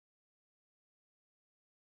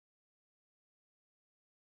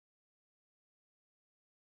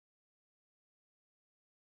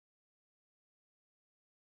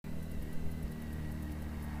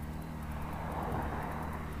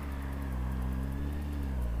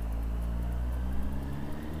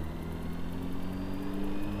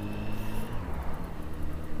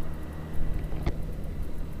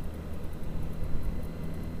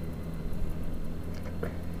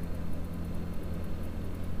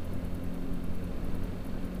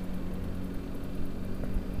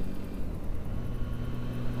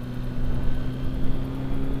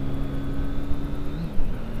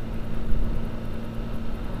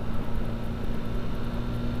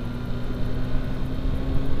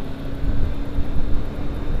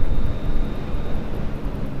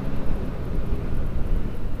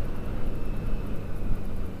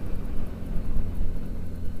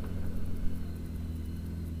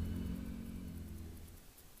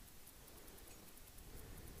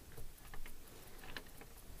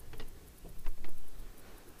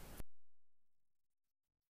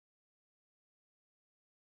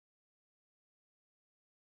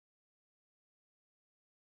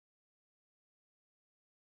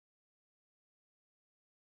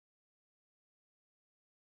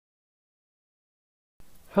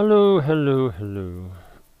Hello, hello, hello.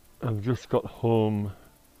 I've just got home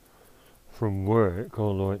from work,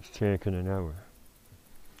 although it's taken an hour.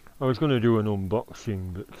 I was going to do an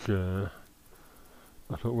unboxing, but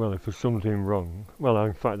I thought, well, if there's something wrong, well,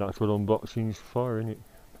 in fact, that's what unboxing's for, isn't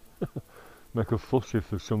it? Make a fuss if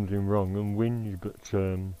there's something wrong and whinge, but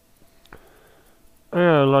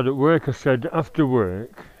yeah, a lad at work, I said, after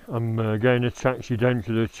work, I'm getting a taxi down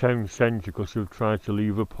to the town centre because I've tried to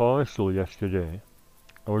leave a parcel yesterday.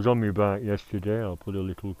 I was on my bike yesterday, I'll put a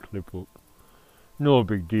little clip up. No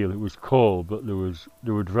big deal, it was cold, but there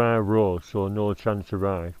were dry roads, so no chance of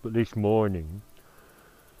ice. But this morning,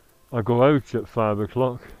 I go out at 5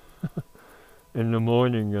 o'clock in the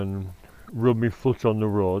morning and rub my foot on the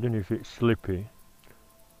road, and if it's slippy,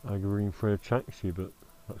 I go in for a taxi, but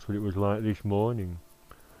that's what it was like this morning.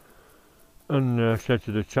 And I said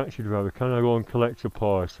to the taxi driver, can I go and collect a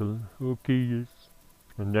parcel? Okay, yes.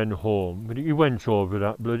 And then home, but he went over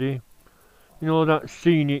that bloody, you know, that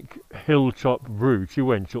scenic hilltop route. He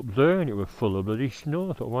went up there and it was full of bloody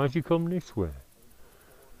snow. I thought, why's he come this way?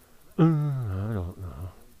 I don't know.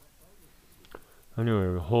 Anyway,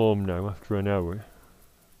 we're home now after an hour.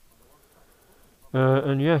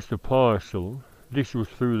 And yes, the parcel, this was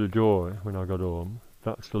through the door when I got home.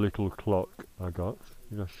 That's the little clock I got.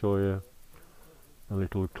 Did I show you a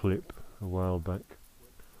little clip a while back?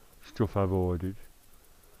 Stuff I've ordered.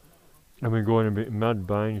 I've been going a bit mad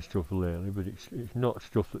buying stuff lately, but it's not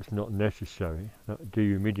stuff that's not necessary. That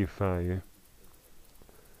dehumidifier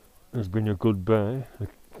has been a good buy.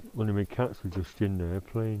 One of my cats was just in there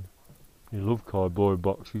playing. They love cardboard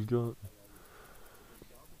boxes, don't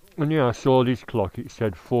they? And yeah, I saw this clock. It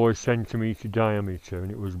said 4 centimetre diameter,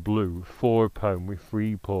 and it was blue. £4 with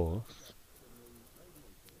 3 posts.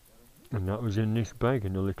 And that was in this bag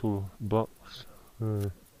in a little box.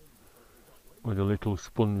 With a little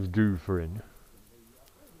sponge doofer in,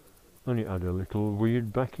 and it had a little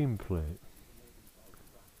weird backing plate.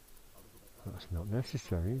 That's not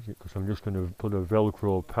necessary, is it? Because I'm just going to put a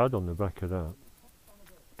velcro pad on the back of that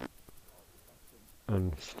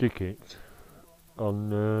and stick it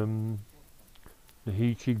on the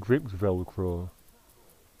heated grips velcro.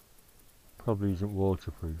 Probably isn't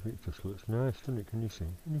waterproof, it just looks nice, doesn't it? Can you see?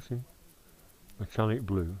 Can you see? Metallic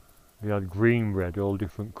blue. They had green, red, all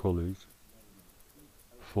different colours.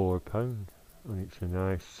 £4, and it's a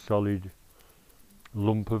nice solid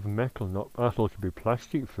lump of metal. Not, I thought it'd be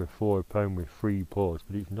plastic for £4 with 3 posts,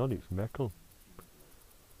 but it's not, it's metal.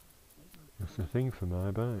 That's the thing for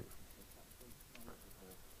my bike.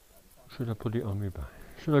 Should I put it on my bike?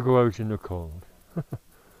 Should I go out in the cold?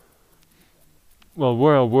 Well,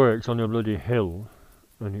 where I work's on a bloody hill,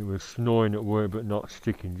 and it was snowing at work but not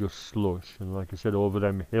sticking, just slush, and like I said, over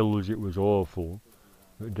them hills it was awful.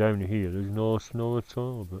 But down here there's no snow at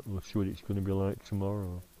all, but we'll see what it's going to be like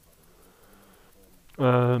tomorrow.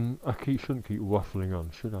 Shouldn't keep waffling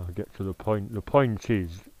on, should I? Get to the point. The point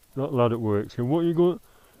is, that lad at work said, what you got?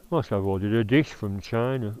 Well, I've ordered a dish from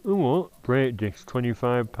China. Oh, what? Brake dish,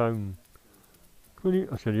 £25.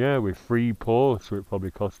 I said, yeah, with 3 posts, so it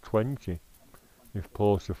probably costs 20. If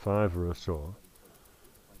posts are £5 or so.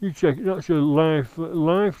 You check, that's a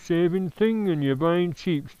life-saving thing, and you're buying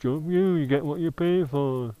cheap stuff. You get what you pay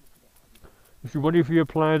for. I said, what if you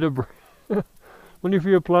apply the brake? What if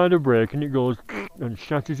you apply the brake and it goes and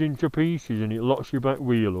shatters into pieces and it locks your back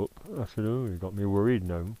wheel up? I said, oh, you got me worried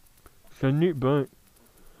now. Send it back.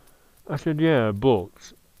 I said, yeah,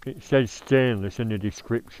 but it says stainless in the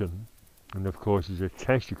description, and of course there's a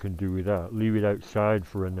test you can do with that. Leave it outside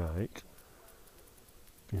for a night.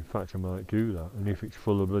 In fact, I might do that, and if it's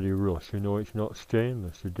full of bloody rust, you know it's not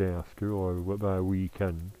stainless the day after or by a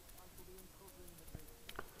weekend.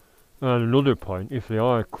 And another point, if they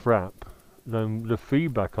are crap, then the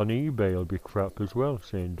feedback on eBay will be crap as well,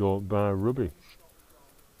 saying don't buy rubbish.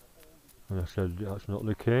 And I said that's not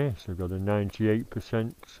the case. I've got a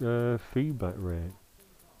 98% feedback rate.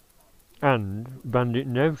 And Bandit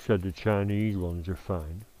Nev said the Chinese ones are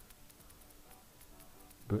fine.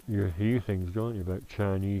 But you hear things, don't you, about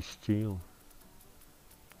Chinese steel?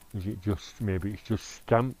 Is it just, maybe it's just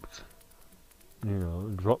stamped, you know,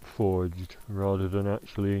 drop forged rather than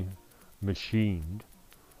actually machined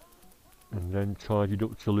and then tidied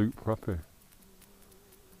up to look proper?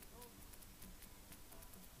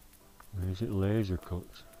 Or is it laser cut?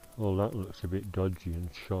 Oh, that looks a bit dodgy and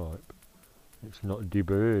sharp. It's not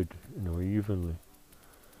deburred, you know, evenly.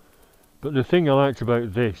 But the thing I liked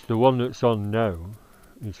about this, the one that's on now,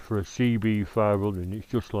 is for a CB500, and it's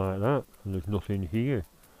just like that, and there's nothing here.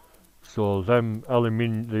 So the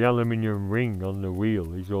aluminium ring on the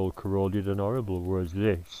wheel is all corroded and horrible, whereas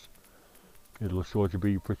this it'll sort of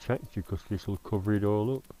be protected because this will cover it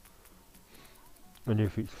all up. And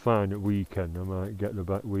if it's fine at weekend, I might get the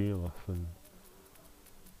back wheel off and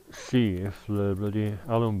see if the bloody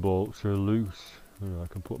Allen bolts are loose. You know, I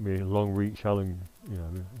can put my long reach Allen, you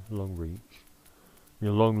know, long reach, my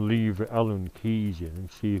long lever Allen keys in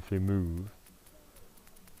and see if they move.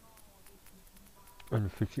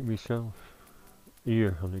 And fit it myself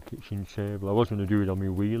here on the kitchen table. I was going to do it on my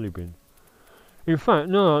wheelie bin. In fact,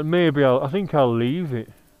 no, maybe I think I'll leave it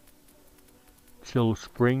till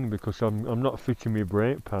spring because I'm not fitting my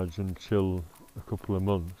brake pads until a couple of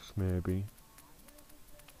months maybe.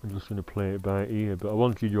 I'm just going to play it by ear, but I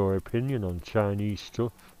wanted your opinion on Chinese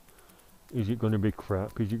stuff. Is it going to be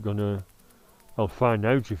crap? Is it going to... I'll find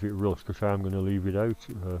out if it rusts because I'm going to leave it out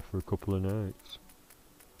for a couple of nights.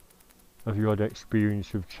 Have you had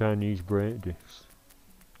experience of Chinese brake discs?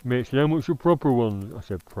 Mate said, how much are proper ones? I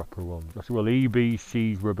said, proper ones. I said, well,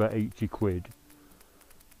 EBCs were about 80 quid.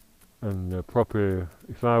 And proper,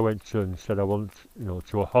 if I went to and said I want, you know,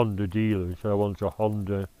 to a Honda dealer and said I want a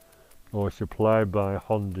Honda or supplied by a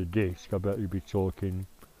Honda disc, I bet you'd be talking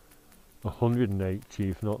 180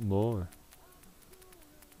 if not more.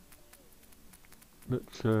 But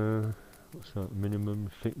what's that? Minimum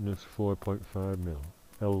thickness 4.5mm.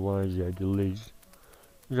 LYZ, Liz.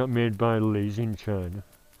 Is that made by Liz in China?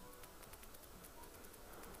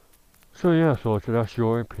 So yeah, I thought I'd ask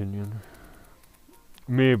your opinion.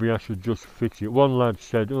 Maybe I should just fit it. One lad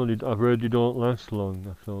said, oh, I've heard they don't last long.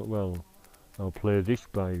 I thought, well, I'll play this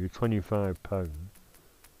by you, £25.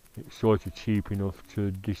 It's sort of cheap enough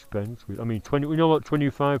to dispense with. I mean, you know what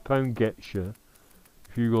 £25 gets you?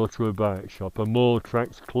 If you go to a bike shop, a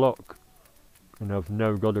Motrax clock. And I've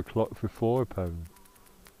now got a clock for £4.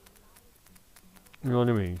 You know what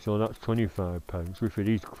I mean? So that's £25. So if it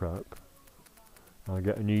is crap, I'll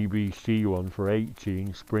get an EBC one for 80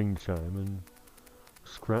 in springtime and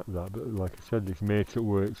scrap that. But like I said, this mate at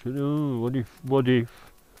work said, oh, what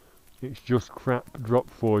if it's just crap drop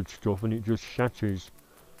forward stuff and it just shatters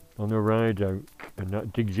on a ride out and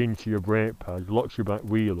that digs into your brake pads, locks your back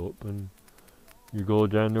wheel up and you go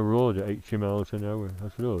down the road at 80 miles an hour. I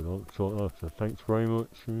said, oh, don't sort that. So thanks very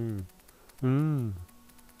much.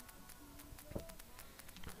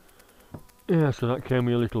 Yeah, so that came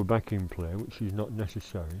with a little backing plate, which is not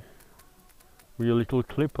necessary. With a little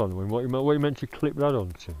clip on one. What you meant to clip that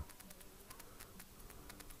onto?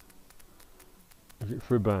 Is it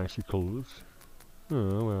for bicycles?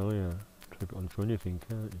 Oh, well, yeah. Clip it onto anything,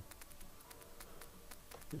 can't you?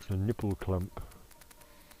 It's a nipple clamp.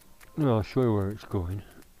 No, I'll show you where it's going,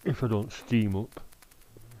 if I don't steam up.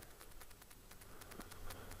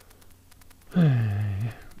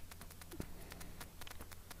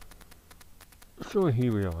 So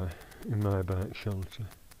here we are, in my bike shelter.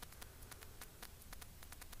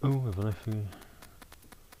 Oh, I've left me.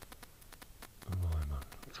 Oh my man,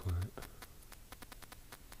 let's work.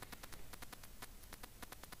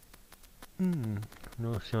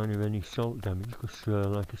 No sign of any salt damage, because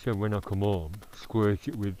like I said, when I come home, squirt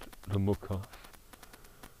it with the muck off,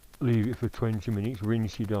 leave it for 20 minutes,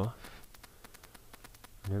 rinse it off,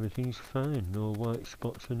 and everything's fine, no white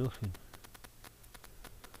spots or nothing.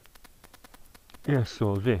 Yeah,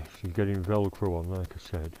 so this is getting Velcro on, like I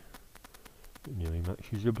said. It nearly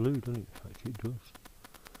matches the blue, doesn't it? In fact, it does.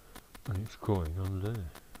 And it's going on there.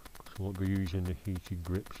 So I won't be using the heated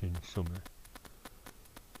grips in summer.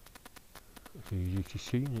 It's easy to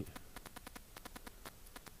see it.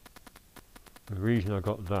 The reason I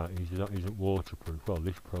got that is that isn't waterproof. Well,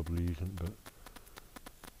 this probably isn't, but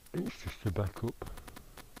it's just a backup.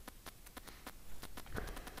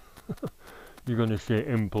 You're going to say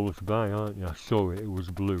impulse buy, aren't you? I saw it, it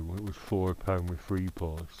was blue, it was £4 with free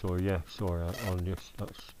pause. So yeah, sorry, on this,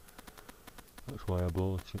 that's why I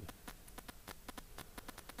bought it.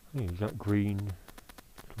 Hey, is that green,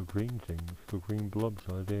 little green things, little green blobs,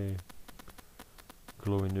 are they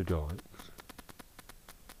glow in the dark?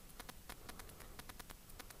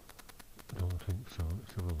 I don't think so,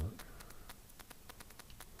 let's have a look.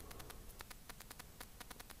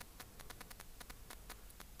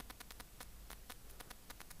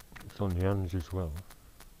 It's on the hands as well.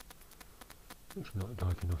 It's not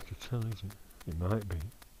dark enough to tell, is it? It might be.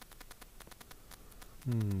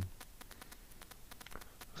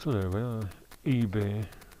 So there we are. eBay.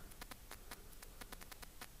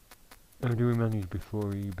 How do we manage before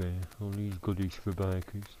eBay? All these goodies for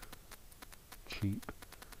bikers. Cheap.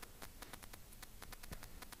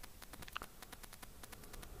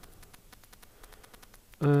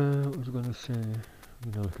 What was I going to say?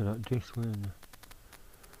 I'm going to look at that disc, weren't I?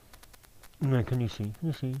 No, can you see? Can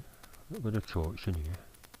you see? I've got a torch in here.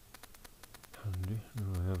 Handy. No,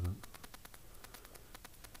 I haven't.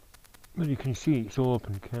 But you can see it's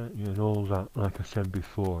open, can't you? And all that, like I said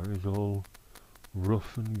before, is all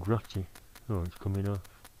rough and grotty. Oh, it's coming off.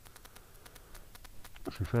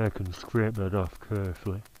 So if I can scrape that off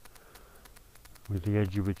carefully with the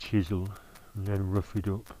edge of a chisel and then rough it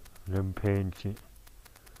up and then paint it,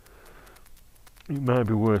 it might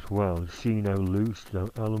be worthwhile seeing how loose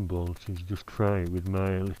that Allen bolt is. Just try it with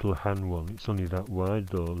my little hand one. It's only that wide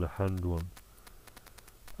though, the hand one.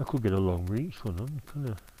 I could get a long reach one on, couldn't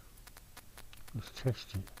I? Let's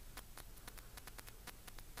test it.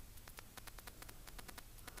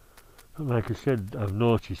 But like I said, I've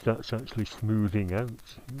noticed that's actually smoothing out.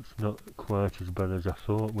 It's not quite as bad as I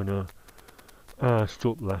thought when I asked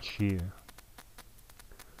up last year.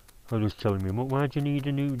 I was telling me, why do you need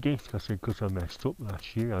a new disc? I said, because I messed up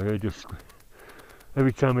last year. I heard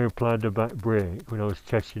every time I applied the back brake, when I was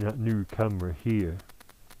testing that new camera here,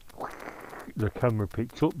 the camera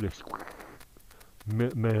picked up this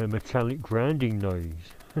metallic grinding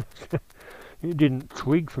noise. It didn't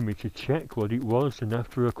twig for me to check what it was, and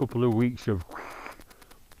after a couple of weeks of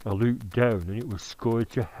I looked down and it was scored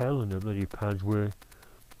to hell and the bloody pads were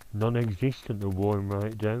non-existent, they're worn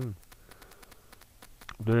right down.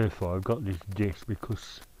 Therefore I've got this disc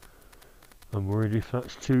because I'm worried if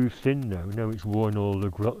that's too thin now. Now it's worn all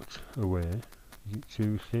the grot away. Is it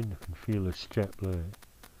too thin? I can feel a step there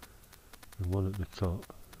and one at the top.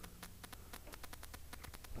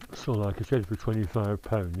 So like I said, for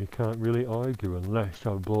 £25 you can't really argue unless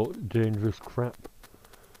I've bought dangerous crap.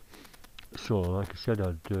 So like I said,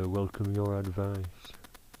 I'd welcome your advice.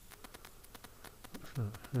 So,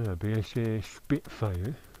 yeah, BSA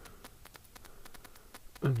Spitfire,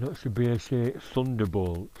 and that's a BSA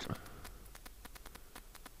Thunderbolt.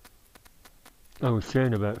 I was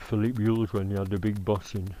saying about Philippe Yules when he had the big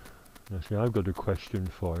boss in. I said, I've got a question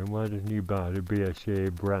for him. Why doesn't he buy the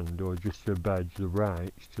BSA brand or just the badge, the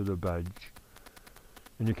rights to the badge?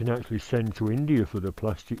 And you can actually send to India for the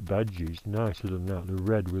plastic badges, nicer than that, the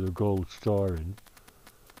red with a gold star in,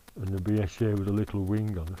 and the BSA with a little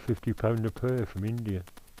wing on, £50 a pair from India.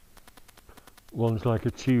 One's like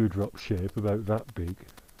a teardrop shape, about that big,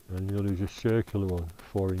 and the other's a circular one,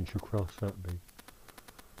 4 inch across, that big.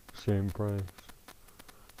 Same price.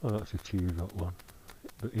 Oh, that's a teardrop one,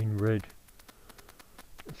 but in red.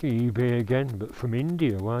 It's eBay again, but from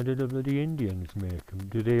India. Why do the bloody Indians make them?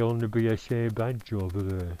 Do they own the BSA badge over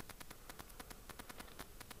there?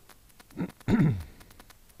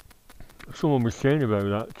 Someone was saying about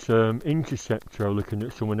that Interceptor. I was looking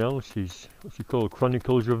at someone else's, what's it called,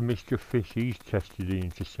 Chronicles of Mr. Fish. He's tested the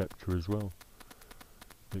Interceptor as well.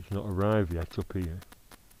 It's not arrived yet up here.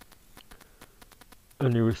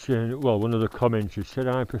 And he was saying, well, one of the commenters said,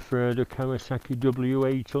 I prefer the Kawasaki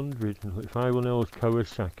W800. And if I were one of those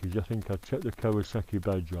Kawasaki's, I think I'd take the Kawasaki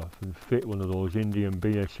badge off and fit one of those Indian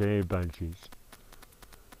BSA badges.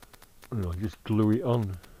 You know, just glue it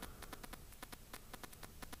on.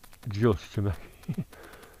 Just to make it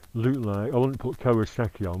look like, I wouldn't put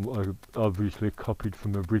Kawasaki on, but I obviously copied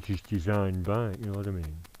from a British design bike, you know what I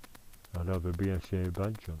mean? I'd have a BSA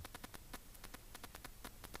badge on.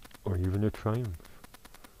 Or even a Triumph.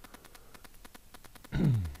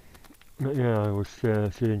 But yeah, I was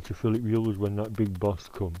saying to Philip Yules when that big boss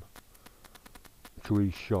come to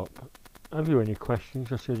his shop, have you any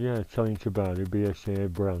questions? I said, yeah, tell him to buy the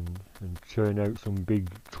BSA brand and turn out some big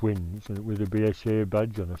twins and with a BSA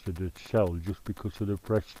badge on. I said, they'd sell just because of the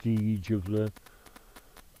prestige of the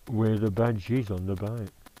where the badge is on the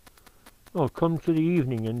bike. Oh, come to the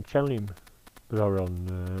evening and tell him. But I were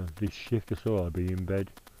on this shift, I thought I'd be in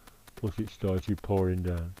bed. Plus it started pouring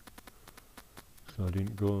down. So I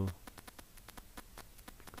didn't go.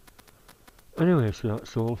 Anyway, so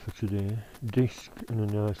that's all for today. Disc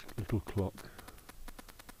and a nice little clock.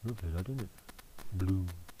 Lovely that, isn't it? Blue.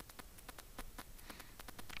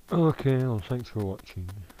 Okay, well, thanks for watching.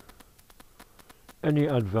 Any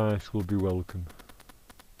advice will be welcome.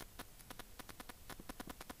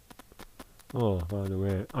 Oh, by the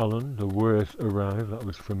way, Alan, the Worth arrived. That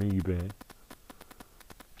was from eBay.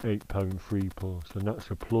 £8 free post, and that's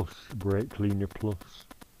a plus, brake cleaner plus.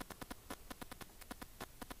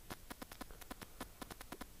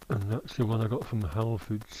 And that's the one I got from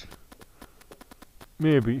Halfords.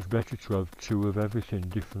 Maybe it's better to have 2 of everything,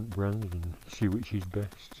 different brands, and see which is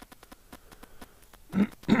best.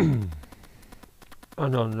 And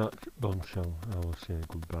on that bombshell, I will say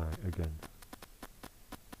goodbye again.